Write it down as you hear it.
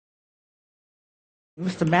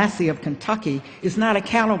Mr. Massie of Kentucky is not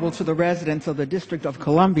accountable to the residents of the District of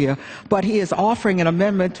Columbia, but he is offering an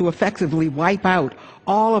amendment to effectively wipe out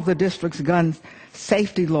all of the district's gun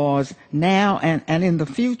safety laws now and in the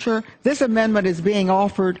future. This amendment is being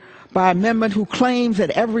offered by a member who claims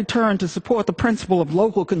at every turn to support the principle of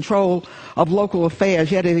local control of local affairs,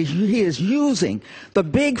 yet he is using the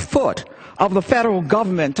big foot of the federal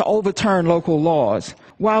government to overturn local laws.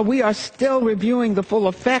 While we are still reviewing the full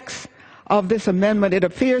effects of this amendment, it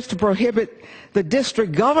appears to prohibit the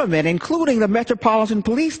district government, including the Metropolitan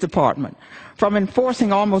Police Department, from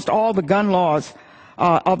enforcing almost all the gun laws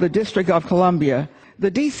of the District of Columbia. The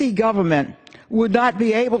D.C. government would not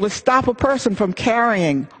be able to stop a person from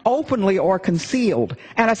carrying, openly or concealed,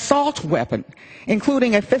 an assault weapon,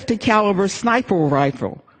 including a .50 caliber sniper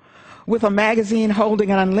rifle, with a magazine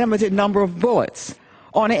holding an unlimited number of bullets,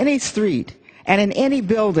 on any street and in any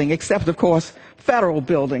building, except, of course, federal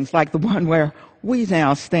buildings like the one where we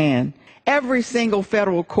now stand. Every single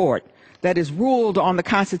federal court that has ruled on the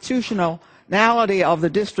constitutionality of the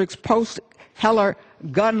district's post-Heller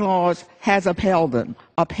gun laws has upheld them,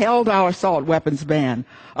 upheld our assault weapons ban,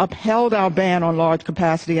 upheld our ban on large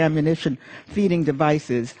capacity ammunition feeding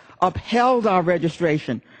devices, upheld our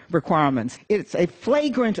registration requirements. It's a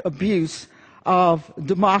flagrant abuse of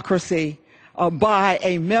democracy by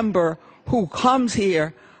a member who comes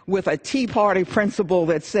here with a Tea Party principle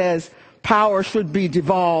that says power should be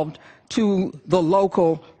devolved to the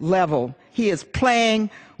local level. He is playing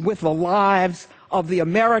with the lives of the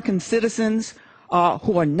American citizens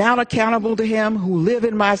who are not accountable to him, who live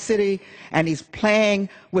in my city, and he's playing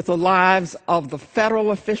with the lives of the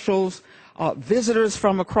federal officials, visitors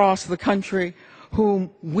from across the country, whom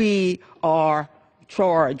we are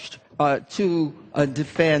charged to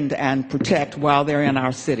defend and protect while they're in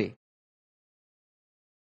our city.